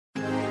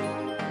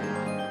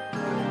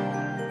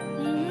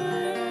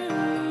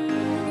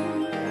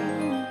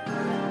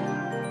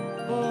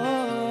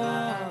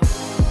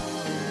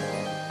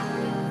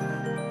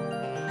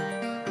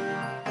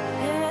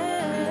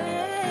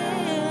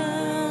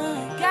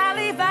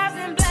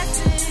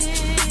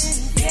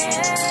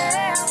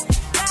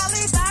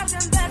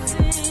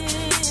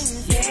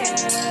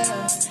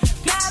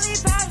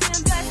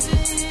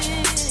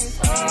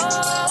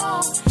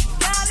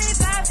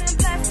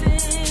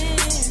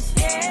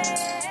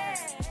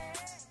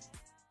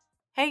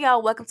Hey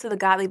y'all, welcome to the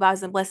Godly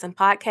Vibes and Blessing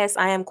podcast.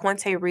 I am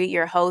Quante Reed,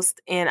 your host,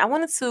 and I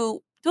wanted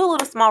to do a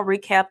little small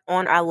recap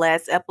on our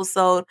last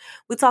episode.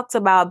 We talked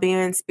about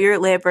being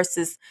spirit-led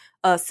versus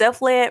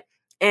self-led,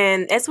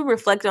 and as we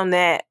reflect on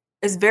that,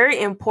 it's very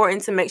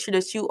important to make sure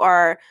that you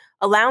are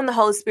allowing the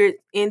Holy Spirit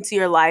into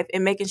your life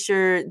and making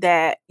sure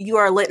that you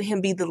are letting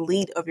Him be the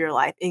lead of your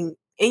life in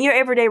your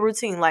everyday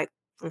routine, like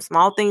from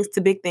small things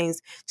to big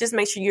things. Just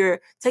make sure you're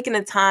taking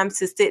the time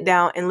to sit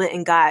down and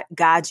letting God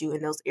guide you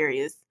in those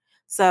areas.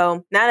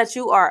 So now that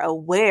you are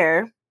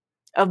aware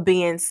of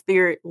being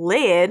spirit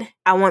led,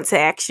 I want to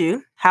ask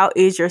you, how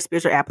is your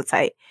spiritual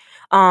appetite?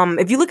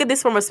 If you look at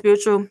this from a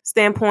spiritual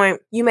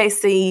standpoint, you may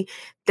see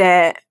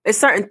that there's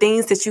certain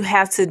things that you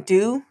have to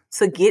do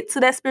to get to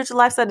that spiritual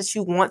lifestyle that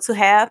you want to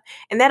have.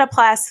 And that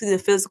applies to the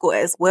physical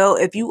as well.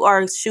 If you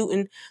are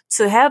shooting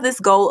to have this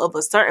goal of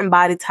a certain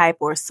body type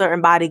or a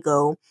certain body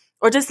goal,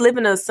 or just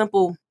living a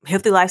simple,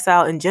 healthy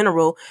lifestyle in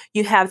general,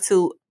 you have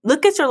to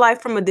look at your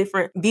life from a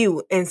different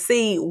view and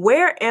see,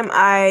 where am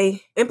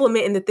I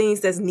implementing the things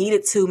that's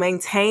needed to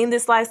maintain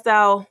this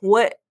lifestyle?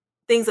 What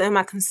things am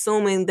I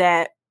consuming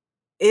that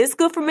is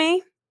good for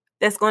me,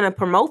 that's going to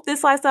promote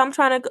this lifestyle I'm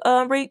trying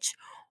to reach?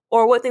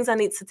 Or what things I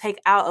need to take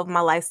out of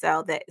my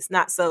lifestyle that is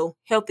not so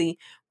healthy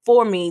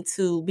for me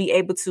to be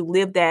able to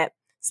live that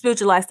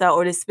spiritual lifestyle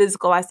or this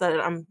physical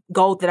lifestyle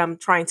goal that I'm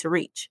trying to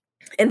reach?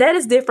 And that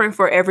is different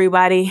for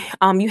everybody.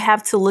 You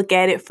have to look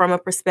at it from a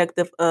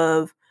perspective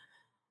of,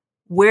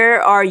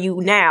 where are you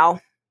now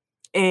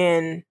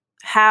and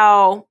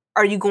how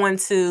are you going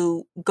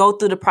to go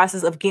through the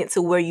process of getting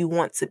to where you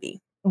want to be?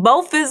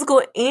 Both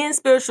physical and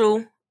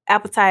spiritual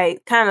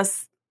appetite kind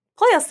of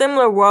play a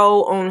similar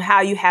role on how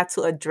you have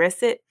to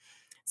address it.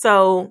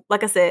 So,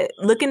 like I said,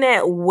 looking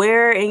at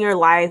where in your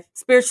life,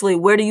 spiritually,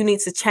 where do you need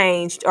to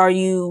change? Are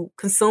you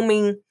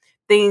consuming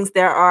things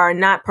that are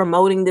not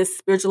promoting this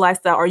spiritual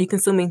lifestyle? Are you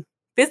consuming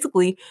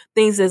physically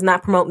things that's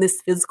not promoting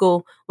this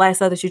physical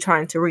lifestyle that you're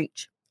trying to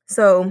reach?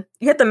 So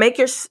you have to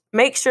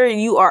make sure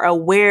you are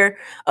aware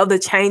of the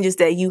changes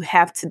that you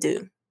have to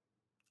do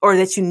or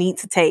that you need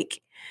to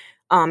take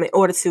in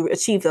order to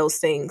achieve those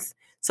things.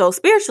 So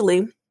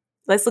spiritually,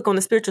 let's look on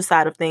the spiritual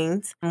side of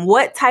things.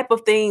 What type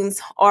of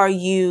things are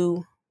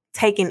you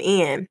taking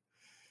in?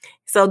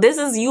 So this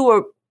is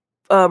you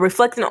are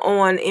reflecting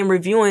on and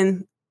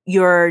reviewing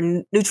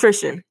your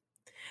nutrition.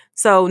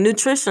 So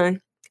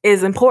nutrition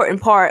is an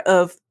important part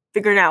of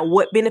figuring out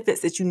what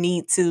benefits that you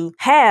need to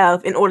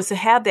have in order to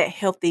have that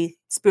healthy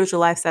spiritual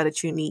lifestyle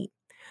that you need.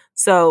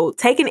 So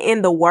taking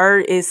in the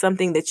word is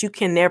something that you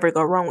can never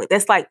go wrong with.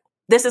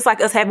 This is like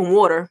us having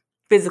water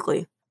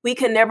physically. We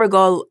can never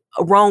go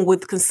wrong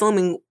with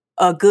consuming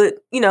a good,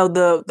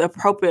 the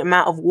appropriate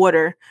amount of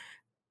water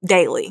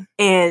daily.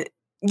 And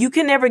you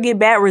can never get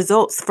bad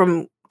results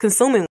from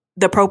consuming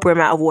the appropriate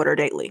amount of water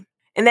daily.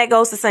 And that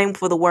goes the same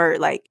for the word.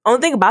 Like, only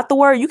thing about the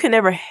word, you can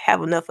never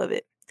have enough of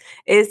it.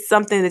 It's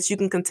something that you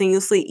can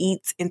continuously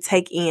eat and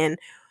take in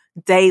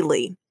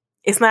daily.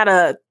 It's not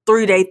a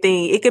 3-day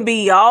thing. It can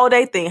be all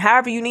day thing.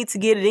 However you need to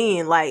get it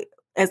in. Like,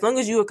 as long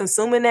as you are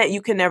consuming that,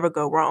 you can never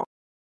go wrong.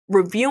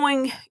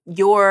 Reviewing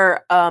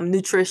your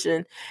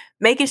nutrition,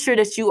 making sure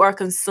that you are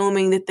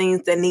consuming the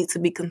things that need to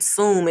be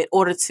consumed in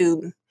order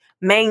to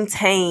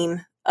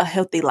maintain a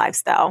healthy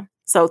lifestyle.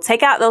 So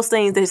take out those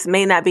things that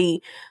may not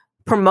be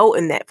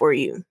promoting that for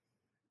you.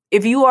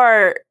 If you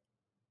are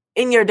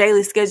in your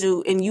daily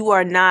schedule and you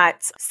are not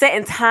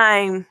setting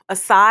time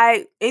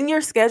aside in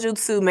your schedule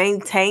to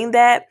maintain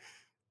that,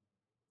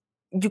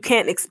 you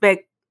can't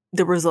expect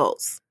the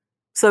results.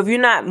 So if you're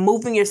not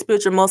moving your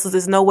spiritual muscles,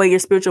 there's no way your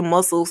spiritual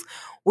muscles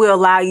will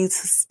allow you to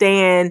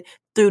stand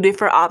through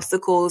different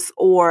obstacles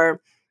or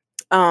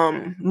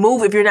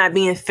move if you're not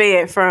being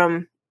fed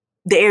from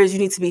the areas you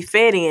need to be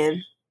fed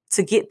in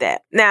to get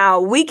that.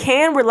 Now, we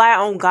can rely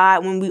on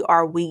God when we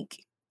are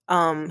weak.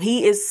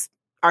 He is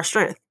our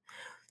strength.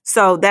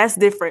 So that's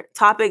different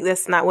topic.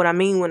 That's not what I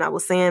mean when I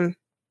was saying,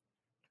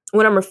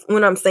 when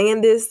I'm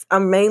saying this,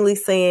 I'm mainly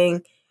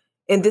saying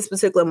in this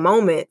particular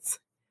moment,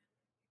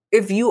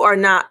 if you are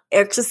not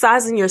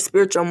exercising your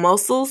spiritual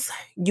muscles,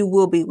 you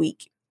will be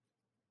weak.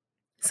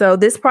 So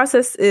this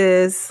process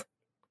is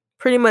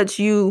pretty much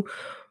you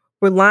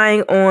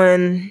relying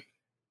on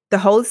the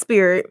Holy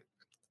Spirit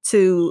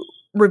to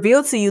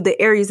reveal to you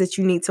the areas that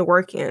you need to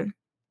work in.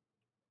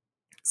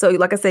 So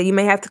like I said, you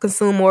may have to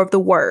consume more of the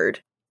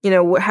word.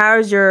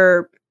 How's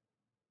your,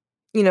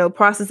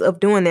 process of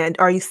doing that?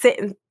 Are you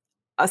setting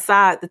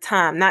aside the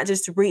time, not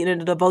just reading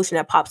the devotion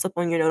that pops up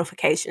on your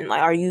notification?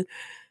 Like, are you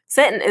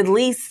setting at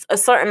least a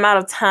certain amount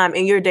of time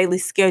in your daily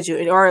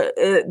schedule, or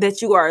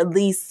that you are at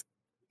least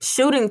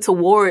shooting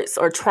towards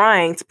or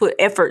trying to put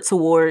effort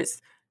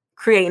towards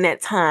creating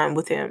that time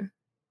with Him,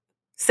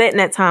 setting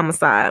that time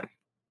aside?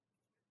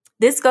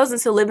 This goes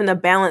into living a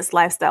balanced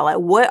lifestyle. Like,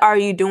 what are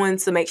you doing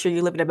to make sure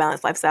you're living a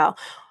balanced lifestyle?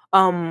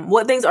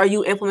 What things are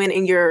you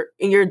implementing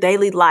in your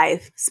daily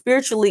life,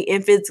 spiritually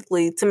and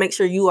physically, to make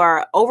sure you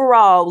are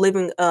overall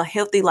living a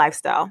healthy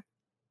lifestyle?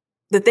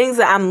 The things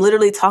that I'm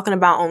literally talking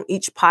about on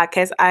each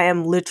podcast, I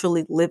am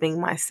literally living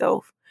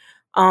myself.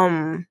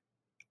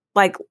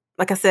 like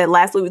I said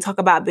last week, we talked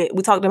about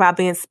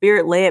being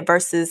spirit led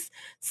versus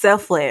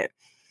self led.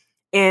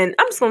 And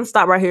I'm just gonna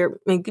stop right here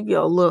and give you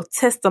a little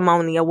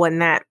testimony or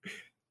whatnot.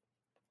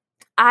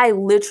 I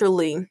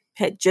literally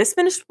had just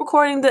finished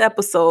recording the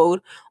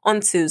episode on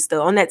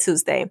that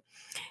Tuesday.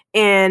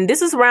 And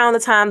this is around the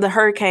time the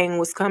hurricane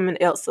was coming,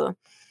 Elsa.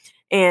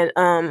 And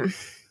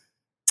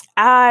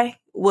I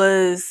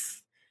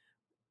was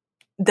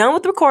done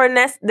with recording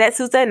that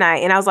Tuesday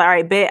night. And I was like, all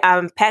right, bet.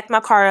 I packed my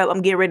car up.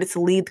 I'm getting ready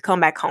to leave to come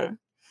back home.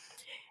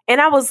 And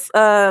I was,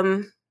 I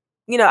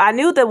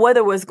knew the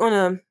weather was going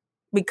to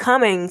be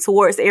coming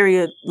towards the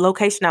area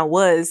location I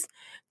was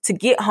to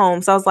get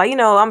home. So I was like,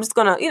 I'm just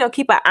going to,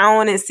 keep an eye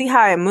on it, see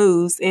how it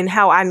moves and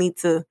how I need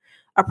to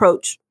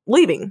approach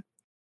leaving.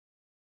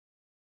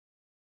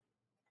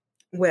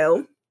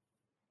 Well,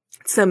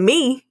 to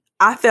me,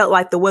 I felt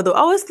like the weather,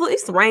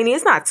 it's rainy.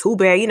 It's not too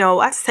bad.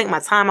 I just take my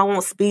time. I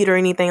won't speed or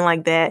anything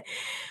like that.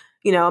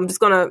 I'm just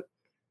going to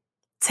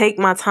take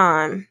my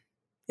time.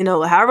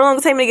 However long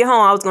it take me to get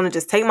home, I was going to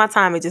just take my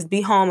time and just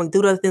be home and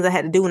do the other things I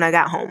had to do when I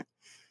got home.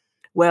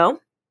 Well,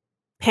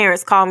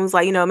 parents called me, was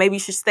like, maybe you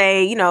should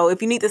stay.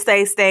 If you need to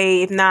stay,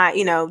 stay. If not,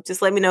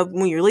 just let me know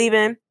when you're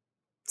leaving.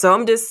 So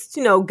I'm just,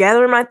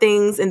 gathering my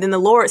things. And then the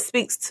Lord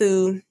speaks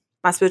to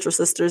my spiritual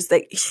sisters.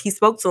 That He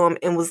spoke to them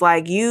and was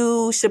like,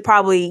 you should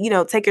probably,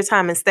 take your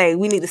time and stay.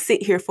 We need to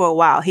sit here for a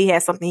while. He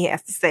has something He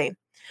has to say.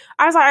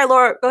 I was like, all right,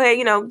 Lord, go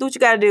ahead, do what you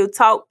got to do.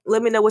 Talk.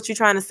 Let me know what you're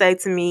trying to say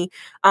to me.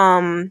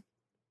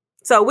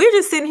 So we're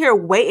just sitting here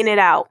waiting it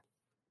out.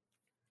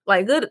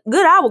 Like good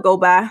hour go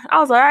by. I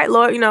was like, all right,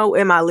 Lord,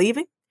 am I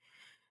leaving?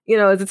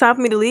 Is it time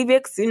for me to leave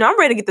yet? 'Cause, I'm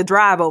ready to get the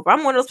drive over.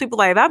 I'm one of those people,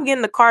 like, if I'm getting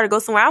in the car to go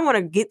somewhere, I want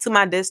to get to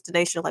my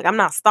destination. Like, I'm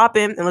not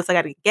stopping unless I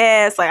got to get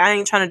gas. Like, I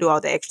ain't trying to do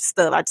all the extra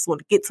stuff. I just want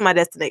to get to my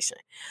destination.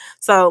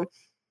 So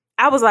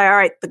I was like, all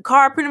right, the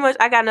car, pretty much,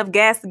 I got enough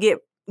gas to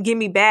get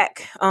me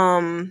back,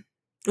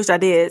 which I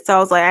did. So I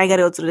was like, I ain't got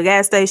to go to the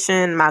gas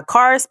station. My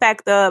car is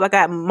packed up. I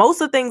got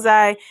most of the things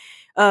I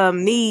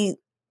need,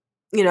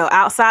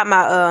 outside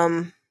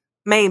my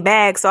main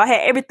bag. So I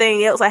had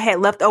everything else I had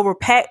left over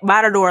packed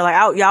by the door.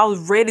 Like, y'all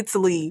was ready to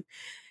leave.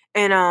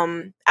 And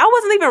I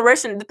wasn't even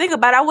rushing. The thing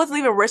about it, I wasn't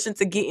even rushing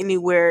to get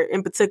anywhere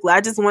in particular.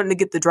 I just wanted to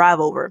get the drive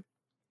over.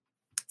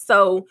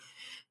 So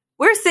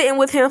we're sitting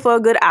with Him for a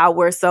good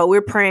hour. So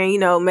we're praying,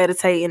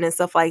 meditating and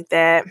stuff like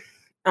that.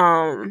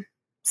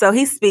 So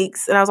He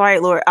speaks, and I was like, all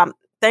right, Lord, I'm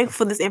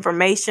thankful for this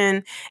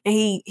information. And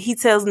He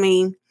tells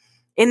me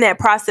in that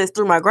process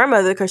through my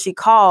grandmother, because she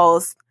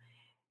calls,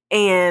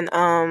 and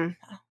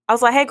I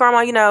was like, hey,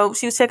 Grandma,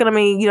 she was checking on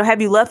me,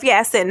 have you left yet?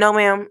 I said, no,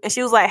 ma'am. And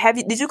she was like,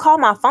 did you call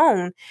my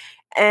phone?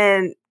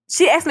 And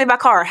she asked me if I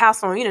called her house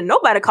phone.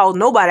 Nobody calls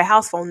nobody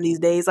house phone these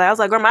days. Like, I was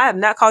like, Grandma, I have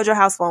not called your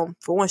house phone.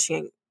 For one, she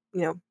ain't,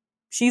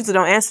 she usually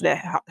don't answer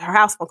her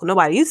house phone because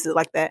nobody uses it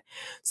like that.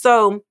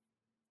 So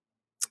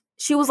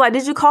she was like,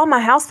 did you call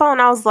my house phone?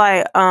 I was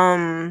like,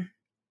 no,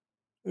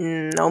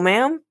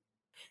 ma'am.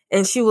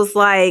 And she was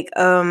like,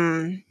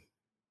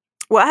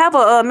 well, I have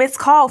a missed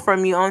call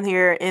from you on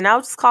here, and I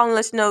was just calling to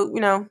let you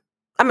know,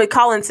 I'm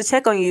calling to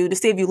check on you to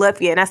see if you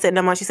left yet. And I said,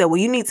 no, ma'am. She said, well,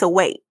 you need to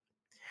wait.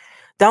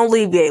 Don't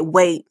leave yet.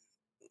 Wait.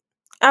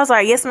 I was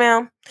like, yes,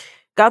 ma'am.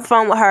 Got the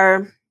phone with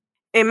her.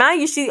 And mind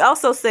you, she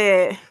also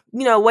said,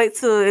 wait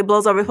till it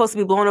blows over. It's supposed to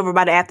be blowing over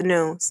by the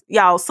afternoons.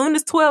 Y'all, as soon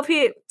as 12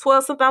 hit,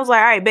 12 something, I was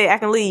like, all right, bet, I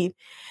can leave.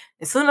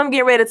 As soon as I'm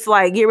getting ready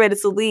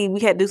to leave,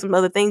 we had to do some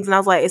other things. And I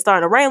was like, it's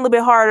starting to rain a little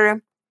bit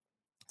harder.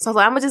 So I was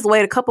like, I'm going to just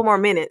wait a couple more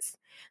minutes.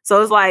 So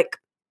it was like,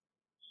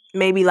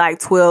 maybe like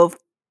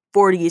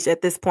 12:40ish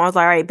at this point. I was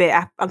like, all right,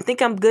 bet, I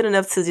think I'm good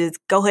enough to just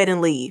go ahead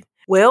and leave.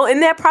 Well, in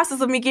that process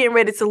of me getting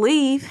ready to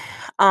leave,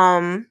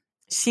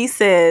 she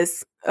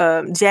says,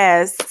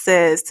 Jazz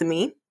says to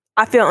me,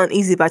 I feel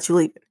uneasy about you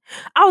leaving.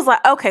 I was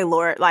like, okay,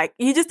 Lord, like,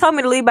 you just told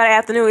me to leave by the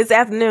afternoon. It's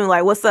afternoon.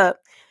 Like, what's up?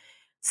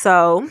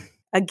 So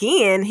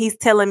again, He's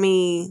telling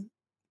me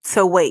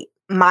to wait.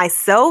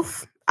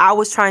 Myself, I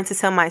was trying to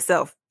tell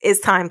myself, it's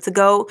time to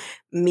go.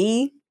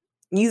 Me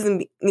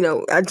using,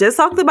 I just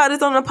talked about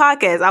this on the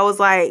podcast. I was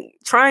like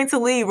trying to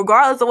leave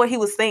regardless of what He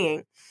was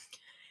saying.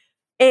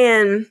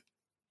 And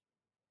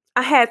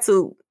I had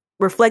to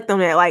reflect on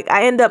that. Like,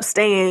 I ended up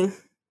staying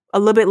a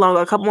little bit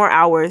longer, a couple more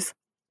hours.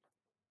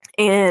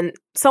 And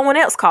someone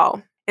else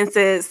called and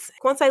says,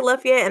 Quinte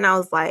left yet? And I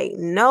was like,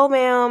 no,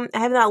 ma'am, I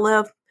have not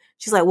left.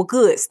 She's like, well,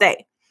 good,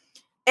 stay.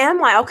 And I'm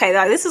like, okay,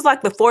 like, this is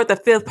like the fourth or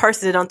fifth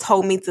person that done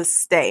told me to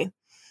stay.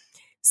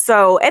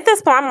 So at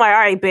this point, I'm like, all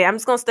right, babe, I'm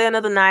just going to stay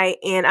another night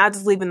and I'll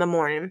just leave in the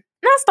morning. And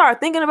I started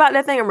thinking about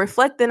that thing and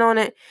reflecting on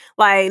it.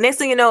 Like, next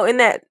thing you know, in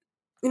that,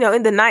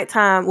 in the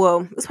nighttime,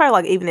 well, it's probably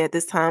like evening at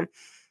this time,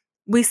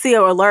 we see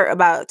an alert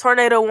about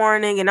tornado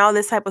warning and all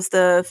this type of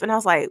stuff. And I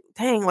was like,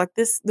 dang, like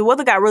the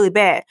weather got really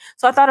bad.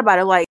 So I thought about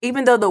it, like,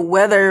 even though the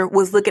weather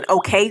was looking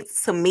okay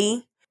to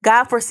me,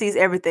 God foresees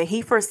everything.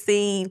 He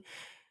foreseen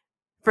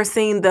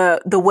the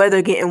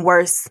weather getting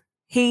worse.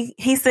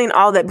 He seen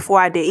all that before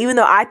I did. Even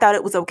though I thought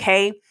it was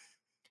okay,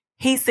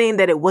 He seen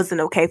that it wasn't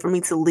okay for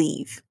me to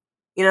leave.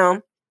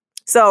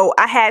 So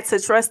I had to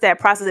trust that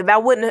process. If I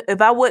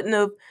wouldn't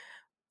have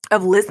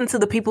of listening to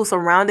the people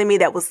surrounding me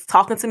that was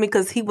talking to me,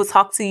 because he would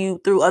talk to you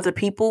through other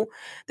people,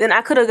 then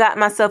I could have got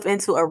myself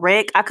into a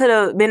wreck. I could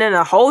have been in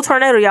a whole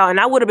tornado, y'all, and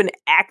I would have been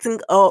acting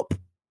up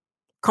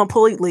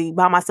completely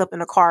by myself in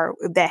a car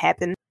if that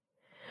happened.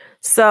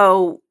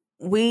 So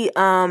we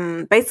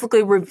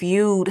basically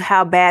reviewed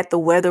how bad the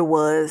weather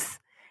was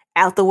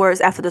afterwards,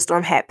 after the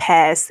storm had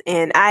passed,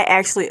 and I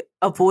actually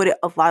avoided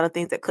a lot of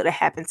things that could have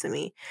happened to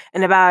me.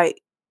 And if I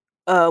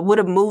would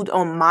have moved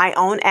on my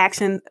own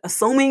action,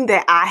 assuming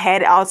that I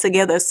had it all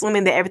together,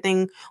 assuming that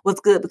everything was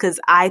good because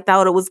I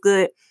thought it was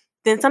good,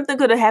 then something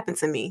could have happened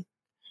to me.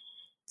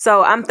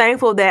 So I'm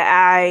thankful that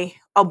I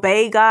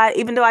obeyed God,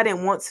 even though I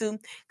didn't want to.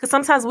 Because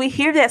sometimes we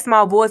hear that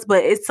small voice,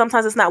 but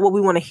sometimes it's not what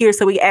we want to hear,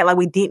 so we act like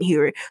we didn't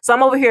hear it. So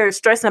I'm over here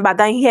stressing about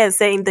that. He hasn't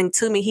said anything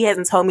to me. He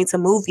hasn't told me to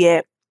move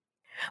yet.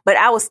 But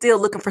I was still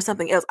looking for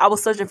something else. I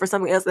was searching for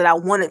something else that I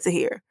wanted to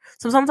hear.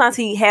 So sometimes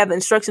he have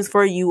instructions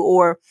for you,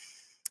 or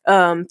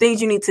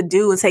things you need to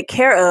do and take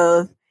care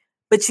of,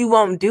 but you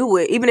won't do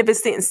it, even if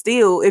it's sitting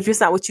still, if it's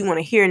not what you want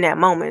to hear in that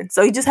moment.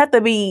 So you just have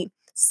to be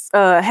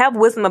have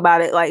wisdom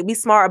about it. Like, be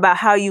smart about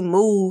how you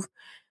move.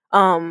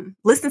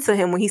 Listen to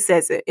him when he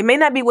says it. It may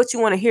not be what you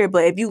want to hear,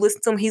 but if you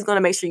listen to him, he's going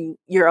to make sure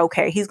you're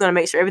okay. He's going to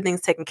make sure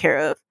everything's taken care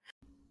of.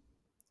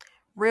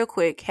 Real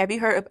quick, have you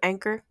heard of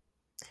Anchor?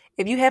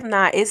 If you have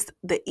not, it's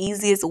the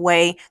easiest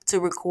way to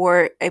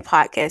record a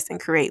podcast and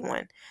create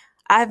one.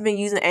 I've been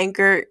using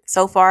Anchor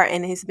so far,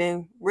 and it's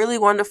been really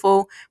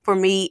wonderful for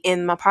me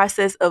in my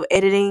process of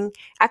editing.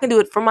 I can do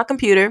it from my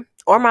computer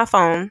or my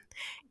phone.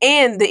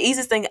 And the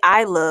easiest thing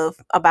I love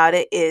about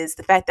it is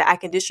the fact that I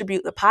can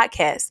distribute the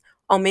podcast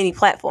on many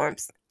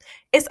platforms.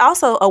 It's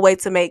also a way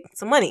to make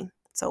some money.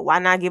 So why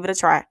not give it a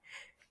try?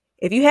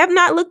 If you have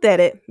not looked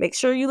at it, make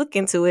sure you look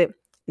into it.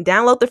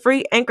 Download the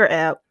free Anchor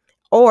app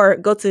or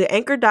go to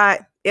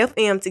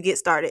anchor.fm to get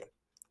started.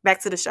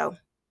 Back to the show.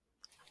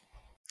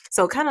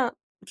 So kind of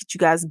get you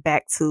guys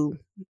back to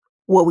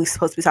what we're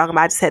supposed to be talking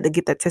about. I just had to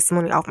get that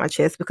testimony off my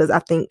chest because I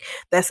think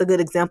that's a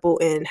good example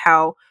in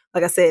how,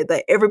 like I said,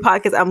 that every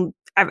podcast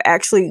I've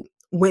actually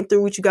went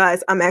through with you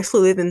guys, I'm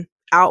actually living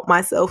out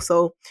myself.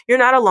 So you're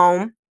not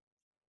alone.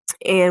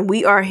 And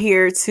we are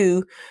here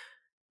to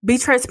be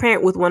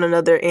transparent with one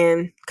another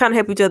and kind of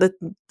help each other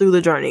through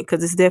the journey,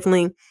 because it's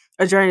definitely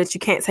a journey that you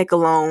can't take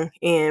alone.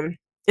 And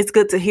it's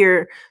good to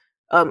hear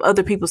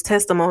other people's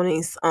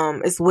testimonies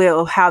as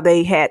well, how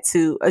they had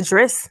to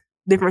address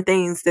different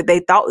things that they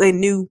thought they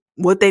knew,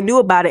 what they knew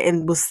about it,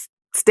 and was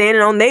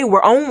standing on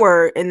their own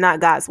word and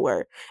not God's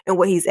word and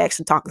what he's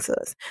actually talking to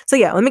us. So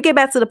yeah, let me get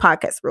back to the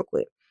podcast real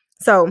quick.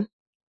 So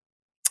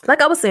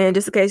like I was saying,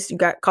 just in case you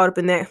got caught up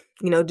in that,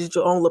 did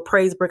your own little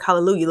praise break,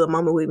 hallelujah little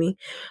moment with me.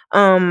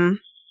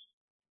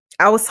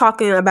 I was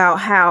talking about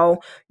how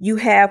you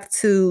have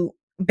to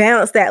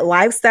balance that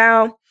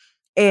lifestyle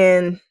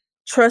and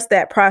trust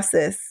that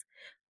process.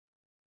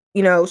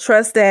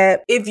 Trust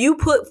that if you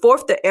put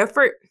forth the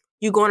effort,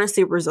 you're going to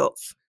see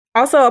results.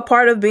 Also, a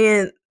part of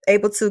being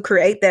able to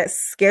create that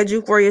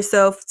schedule for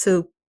yourself,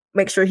 to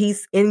make sure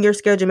he's in your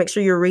schedule, make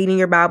sure you're reading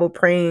your Bible,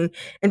 praying,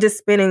 and just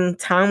spending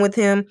time with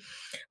him.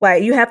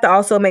 Like, you have to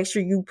also make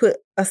sure you put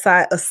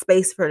aside a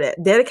space for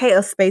that. Dedicate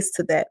a space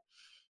to that,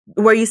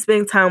 where you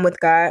spend time with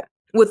God,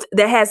 with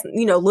that has,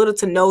 little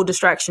to no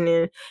distraction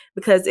in.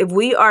 Because if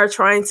we are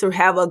trying to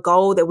have a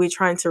goal that we're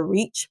trying to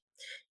reach,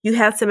 you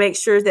have to make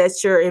sure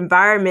that your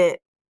environment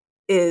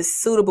is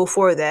suitable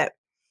for that.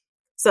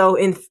 So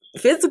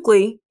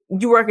physically,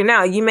 you working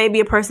out, you may be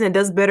a person that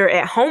does better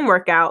at home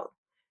working out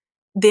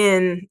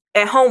than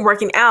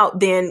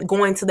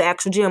going to the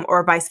actual gym,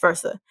 or vice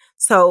versa.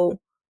 So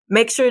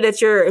make sure that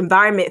your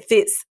environment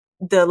fits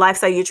the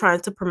lifestyle you're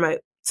trying to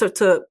promote,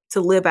 to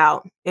live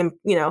out and,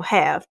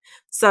 have.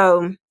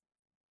 So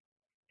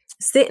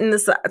setting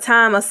the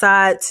time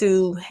aside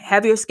to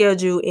have your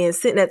schedule, and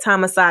setting that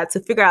time aside to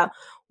figure out,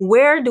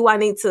 where do I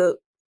need to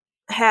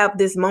have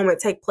this moment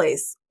take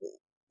place?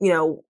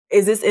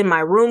 Is this in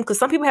my room? Because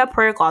some people have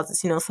prayer closets,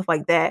 stuff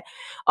like that.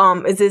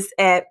 Is this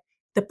at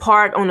the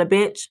park on the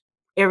bench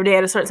every day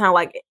at a certain time,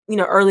 like,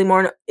 early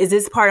morning? Is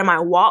this part of my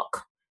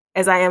walk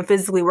as I am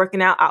physically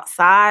working out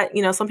outside?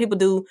 Some people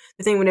do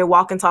the thing when they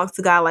walk and talk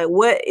to God. Like,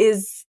 what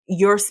is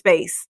your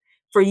space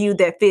for you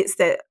that fits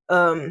that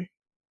the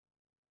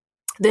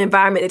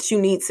environment that you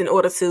need in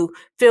order to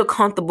feel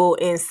comfortable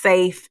and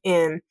safe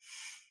and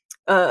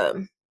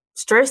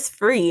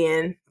stress-free,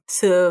 and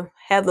to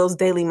have those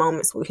daily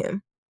moments with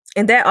him.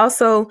 And that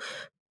also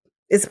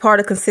is part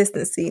of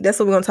consistency. That's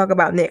what we're going to talk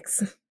about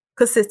next.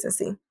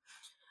 Consistency.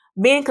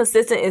 Being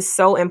consistent is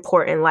so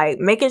important. Like,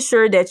 making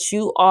sure that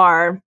you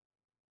are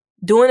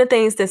doing the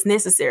things that's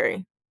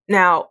necessary.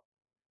 Now,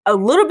 a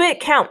little bit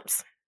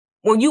counts.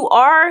 When you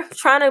are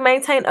trying to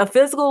maintain a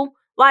physical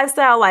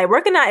lifestyle, like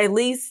working out at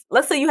least,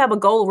 let's say you have a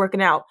goal of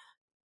working out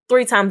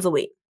 3 times a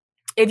week.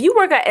 If you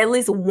work out at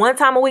least 1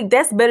 time a week,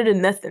 that's better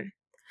than nothing.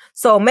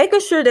 So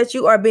making sure that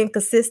you are being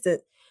consistent.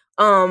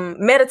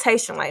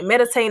 Meditation, like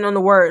meditating on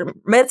the word,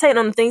 meditating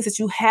on the things that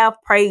you have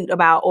prayed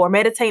about, or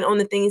meditating on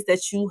the things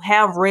that you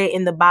have read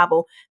in the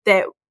Bible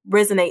that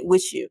resonate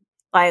with you.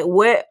 Like,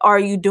 what are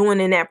you doing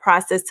in that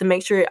process to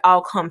make sure it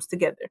all comes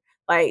together?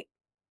 Like,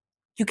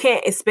 you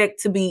can't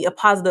expect to be a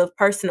positive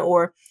person,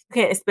 or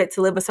you can't expect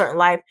to live a certain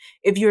life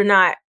if you're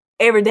not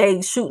every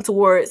day shooting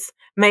towards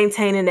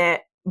maintaining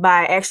that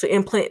by actually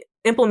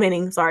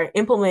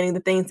implementing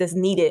the things that's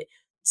needed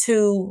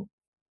to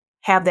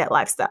have that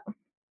lifestyle.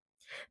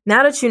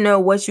 Now that you know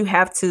what you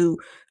have to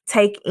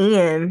take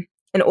in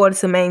order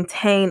to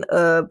maintain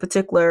a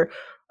particular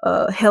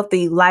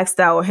healthy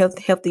lifestyle or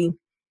healthy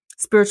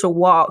spiritual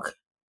walk,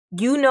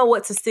 you know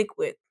what to stick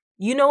with.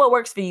 You know what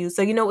works for you,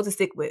 so you know what to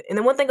stick with. And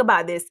then one thing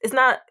about this,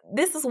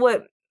 this is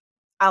what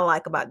I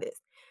like about this.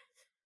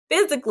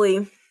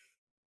 Physically,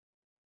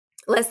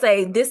 let's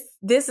say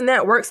this and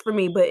that works for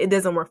me, but it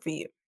doesn't work for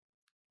you.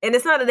 And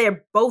it's not that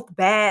they're both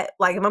bad.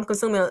 Like, if I'm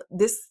consuming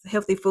this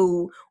healthy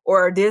food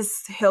or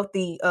this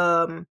healthy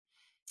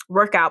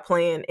workout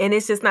plan and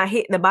it's just not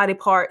hitting the body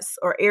parts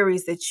or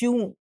areas that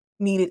you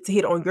needed to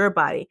hit on your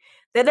body,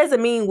 that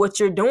doesn't mean what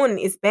you're doing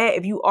is bad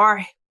if you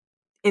are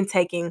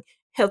intaking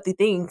healthy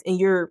things and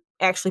you're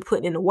actually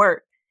putting in the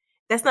work.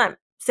 That's not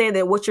saying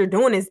that what you're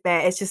doing is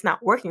bad. It's just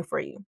not working for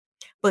you.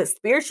 But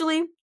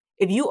spiritually,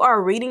 if you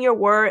are reading your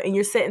word and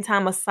you're setting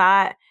time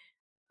aside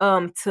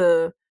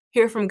to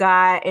hear from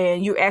God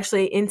and you're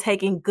actually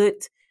intaking good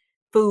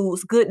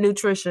foods, good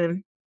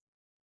nutrition,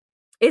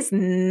 it's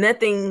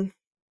nothing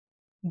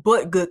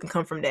but good can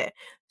come from that.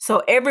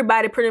 So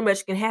everybody pretty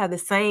much can have the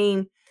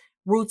same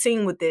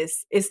routine with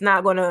this. It's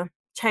not going to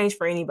change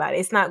for anybody.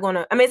 It's not going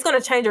to, it's going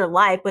to change your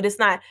life, but it's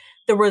not,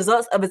 the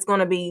results of it's going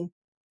to be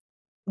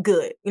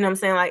good. You know what I'm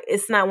saying? Like,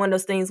 it's not one of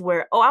those things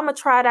where, oh, I'm going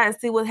to try it out and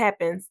see what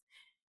happens.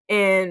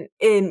 And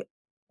it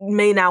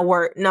may not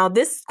work. No,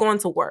 this is going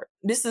to work.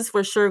 This is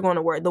for sure going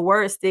to work. The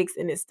word sticks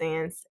and it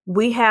stands.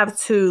 We have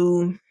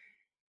to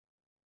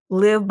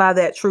live by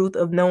that truth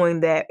of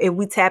knowing that if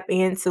we tap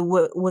into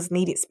what was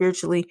needed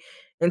spiritually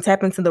and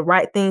tap into the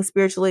right thing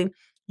spiritually,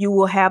 you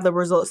will have the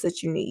results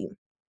that you need.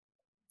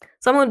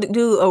 So I'm going to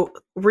do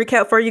a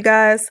recap for you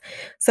guys.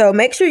 So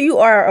make sure you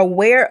are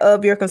aware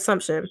of your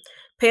consumption.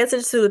 Pay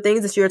attention to the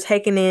things that you're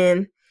taking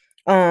in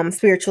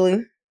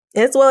spiritually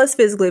as well as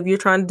physically if you're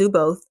trying to do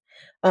both.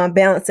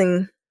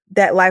 Balancing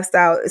that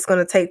lifestyle is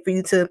going to take for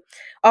you to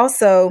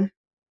also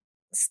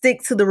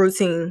stick to the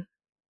routine.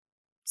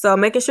 So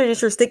making sure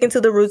that you're sticking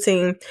to the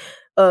routine,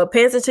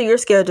 paying attention to your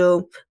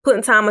schedule,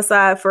 putting time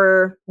aside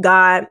for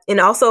God, and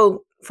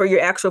also for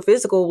your actual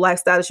physical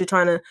lifestyle that you're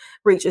trying to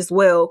reach as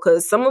well.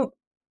 Because I'm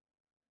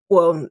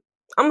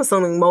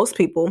assuming most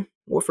people,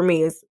 well, for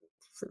me, is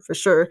for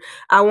sure,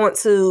 I want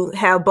to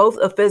have both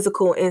a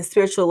physical and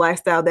spiritual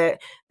lifestyle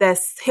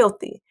that's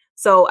healthy.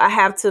 So I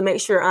have to make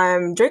sure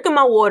I'm drinking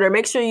my water,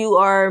 make sure you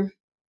are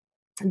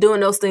doing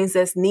those things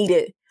that's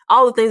needed,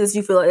 all the things that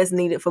you feel like is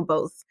needed for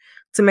both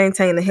to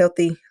maintain a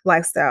healthy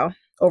lifestyle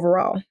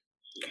overall.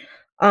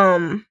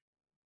 And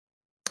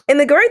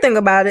the great thing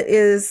about it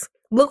is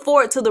look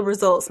forward to the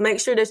results. Make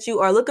sure that you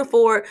are looking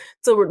forward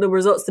to the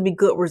results to be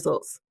good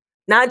results.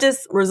 Not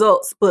just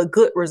results, but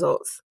good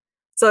results.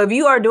 So if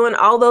you are doing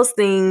all those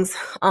things,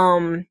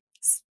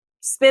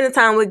 spending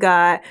time with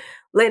God,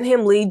 letting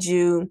Him lead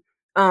you,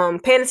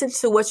 paying attention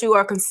to what you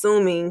are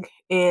consuming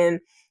and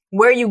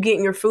where you're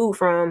getting your food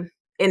from,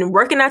 and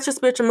working out your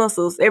spiritual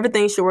muscles,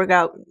 everything should work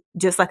out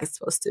just like it's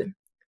supposed to.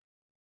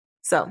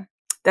 So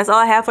that's all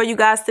I have for you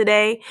guys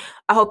today.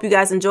 I hope you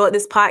guys enjoyed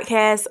this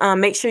podcast.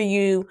 Make sure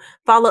you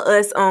follow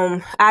us on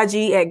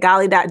IG at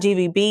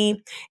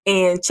golly.gvb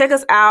and check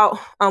us out.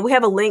 We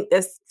have a link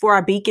that's for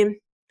our beacon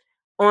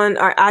on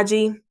our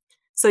IG.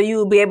 So you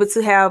will be able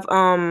to have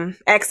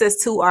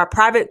access to our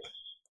private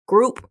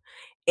group.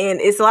 And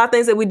it's a lot of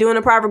things that we do in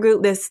a private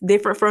group that's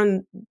different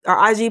from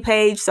our IG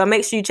page. So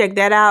make sure you check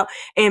that out.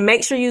 And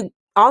make sure you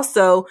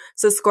also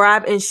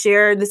subscribe and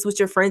share this with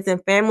your friends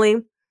and family.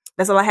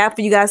 That's all I have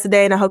for you guys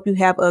today. And I hope you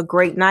have a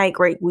great night,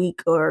 great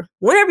week, or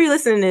whenever you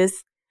listen to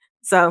this.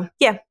 So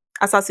yeah,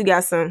 I'll talk to you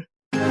guys soon.